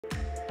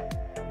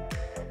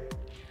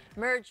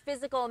Merge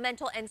physical,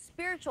 mental, and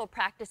spiritual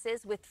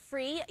practices with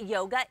free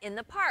yoga in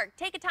the park.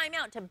 Take a time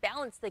out to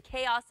balance the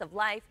chaos of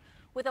life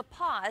with a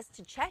pause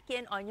to check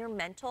in on your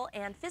mental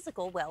and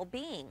physical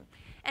well-being.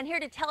 And here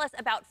to tell us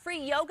about free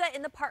yoga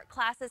in the park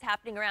classes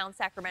happening around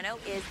Sacramento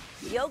is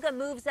Yoga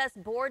Moves Us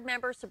board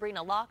member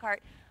Sabrina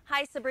Lockhart.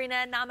 Hi,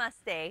 Sabrina.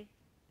 Namaste.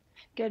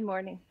 Good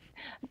morning.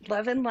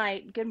 Love and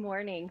light. Good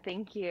morning.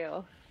 Thank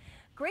you.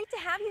 Great to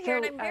have you here,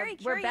 and I'm very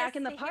we're curious back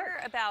in the to park.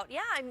 hear about. Yeah,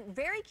 I'm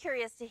very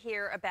curious to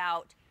hear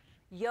about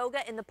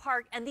yoga in the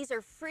park, and these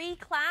are free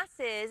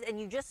classes, and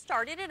you just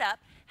started it up.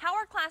 How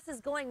are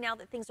classes going now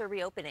that things are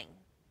reopening?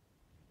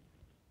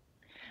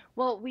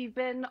 Well, we've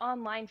been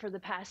online for the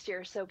past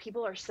year, so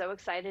people are so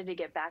excited to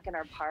get back in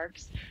our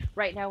parks.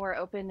 Right now, we're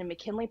open in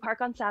McKinley Park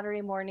on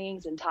Saturday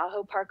mornings and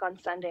Tahoe Park on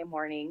Sunday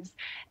mornings,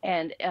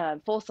 and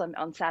Folsom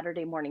on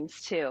Saturday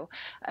mornings too.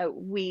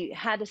 We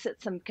had to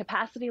set some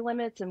capacity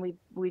limits, and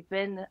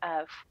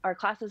our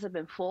classes have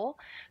been full,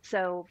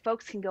 so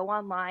folks can go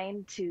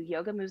online to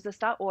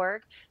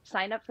yogamovesus.org,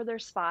 sign up for their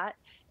spot,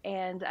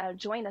 and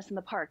join us in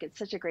the park. It's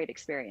such a great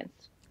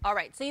experience. All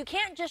right, so you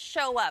can't just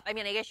show up. I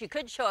mean, I guess you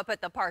could show up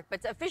at the park,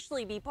 but to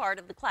officially be part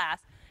of the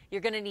class,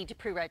 you're going to need to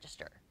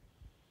pre-register.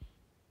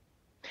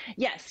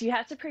 Yes, you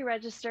have to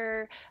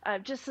pre-register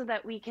just so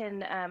that we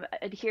can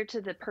adhere to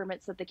the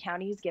permits that the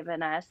county's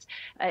given us.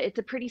 It's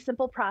a pretty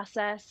simple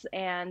process,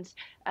 and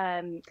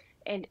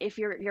if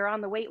you're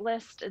on the wait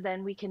list,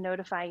 then we can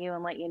notify you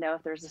and let you know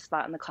if there's a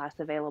spot in the class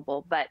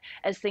available. But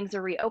as things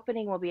are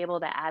reopening, we'll be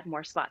able to add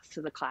more spots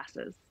to the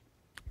classes.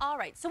 All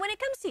right, so when it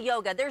comes to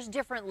yoga, there's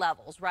different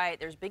levels, right?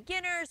 There's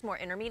beginners, more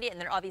intermediate, and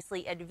they're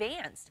obviously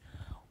advanced.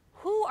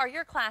 Who are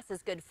your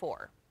classes good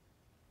for?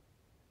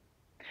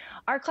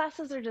 Our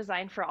classes are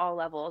designed for all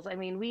levels. I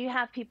mean, we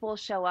have people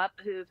show up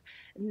who've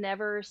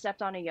never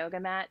stepped on a yoga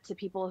mat to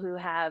people who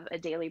have a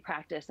daily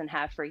practice and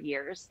have for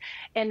years.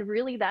 And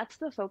really, that's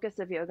the focus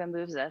of Yoga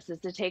Moves Us, is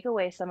to take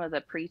away some of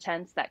the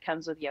pretense that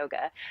comes with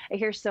yoga. I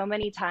hear so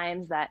many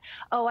times that,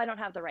 oh, I don't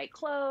have the right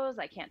clothes,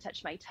 I can't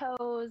touch my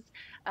toes,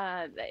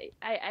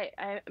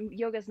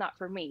 yoga's not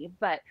for me.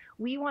 But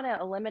we want to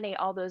eliminate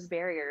all those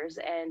barriers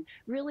and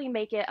really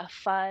make it a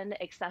fun,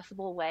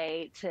 accessible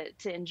way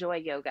to enjoy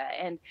yoga.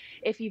 And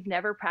if you've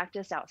never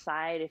practiced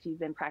outside, if you've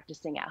been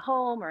practicing at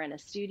home or in a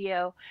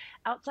studio,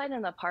 outside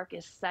in the park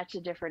is such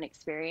a different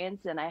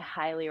experience. And I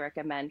highly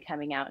recommend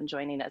coming out and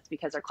joining us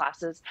because our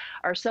classes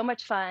are so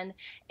much fun,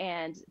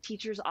 and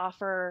teachers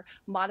offer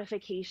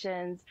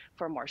modifications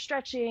for more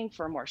stretching,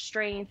 for more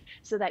strength,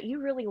 so that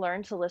you really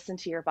learn to listen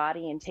to your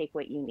body and take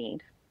what you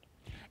need.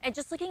 And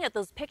just looking at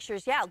those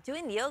pictures, yeah,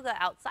 doing the yoga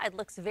outside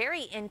looks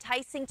very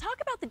enticing. Talk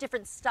about the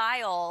different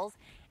styles,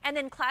 and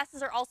then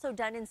classes are also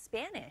done in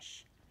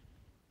Spanish.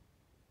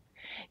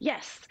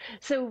 Yes.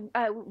 So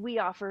we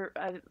offer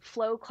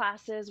flow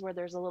classes where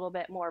there's a little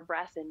bit more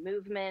breath and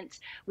movement.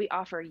 We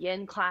offer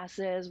yin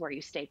classes where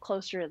you stay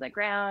closer to the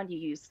ground. You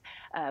use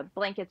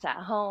blankets at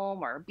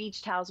home or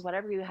beach towels,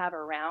 whatever you have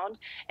around.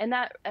 And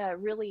that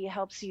really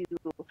helps you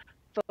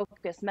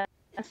focus mentally,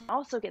 and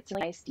also get some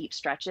nice deep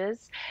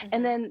stretches.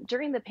 And then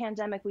during the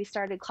pandemic, we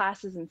started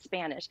classes in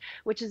Spanish,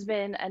 which has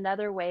been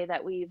another way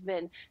that we've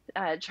been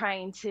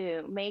trying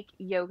to make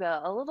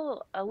yoga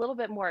a little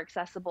bit more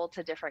accessible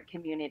to different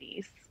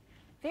communities.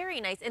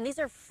 Very nice. And these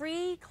are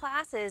free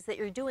classes that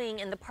you're doing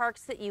in the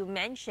parks that you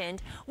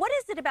mentioned. What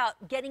is it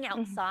about getting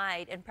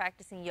outside and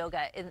practicing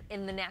yoga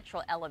in the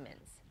natural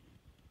elements?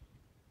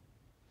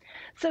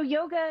 So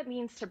yoga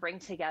means to bring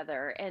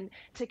together and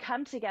to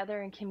come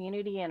together in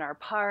community in our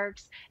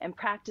parks and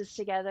practice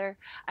together.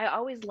 I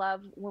always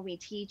love when we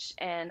teach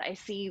and I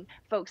see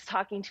folks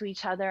talking to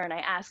each other, and I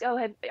ask,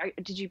 oh,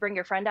 did you bring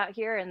your friend out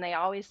here? And they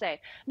always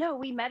say, no,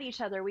 we met each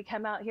other. We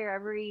come out here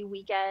every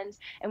weekend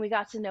and we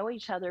got to know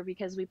each other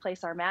because we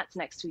place our mats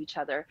next to each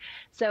other.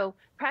 So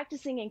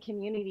practicing in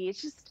community,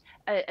 it's just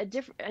a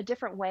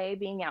different way,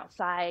 being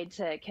outside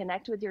to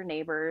connect with your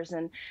neighbors.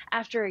 And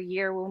after a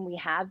year when we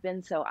have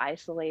been so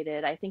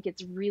isolated, I think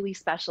it's really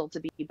special to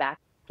be back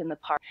in the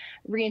park,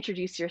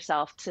 reintroduce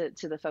yourself to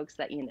the folks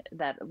that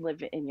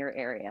live in your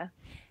area.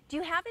 Do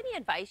you have any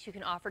advice you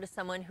can offer to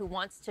someone who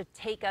wants to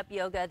take up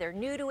yoga? They're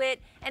new to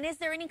it. And is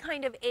there any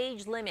kind of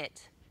age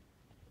limit?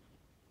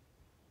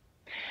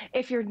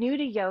 If you're new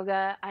to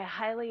yoga, I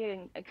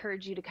highly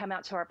encourage you to come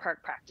out to our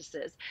park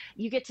practices.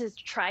 You get to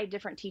try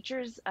different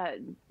teachers.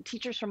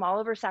 Teachers from all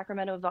over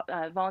Sacramento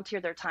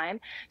volunteer their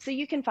time, so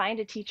you can find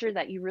a teacher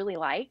that you really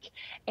like.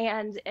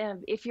 And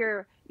if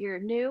you're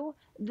new,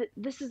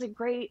 this is a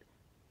great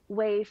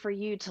way for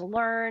you to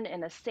learn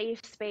in a safe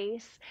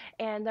space,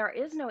 and there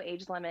is no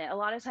age limit. A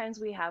lot of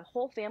times we have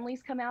whole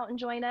families come out and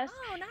join us.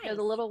 Oh, nice. You know,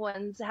 the little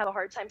ones have a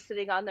hard time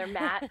sitting on their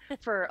mat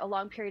for a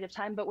long period of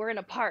time, but we're in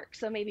a park,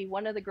 so maybe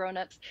one of the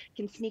grown-ups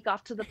can sneak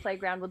off to the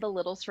playground with the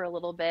littles for a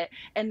little bit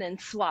and then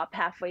swap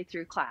halfway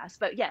through class.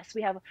 But yes,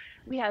 we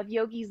have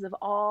yogis of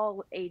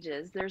all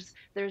ages.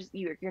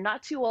 You're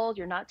not too old,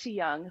 you're not too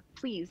young.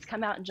 Please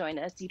come out and join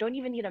us. You don't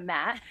even need a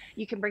mat.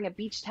 You can bring a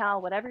beach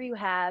towel, whatever you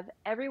have.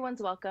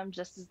 Everyone's welcome,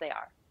 just as they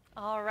are.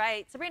 All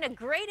right, Sabrina,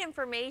 great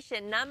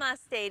information.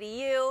 Namaste to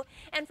you.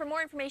 And for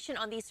more information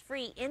on these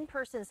free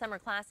in-person summer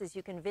classes,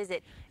 you can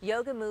visit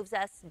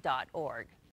yogamovesus.org.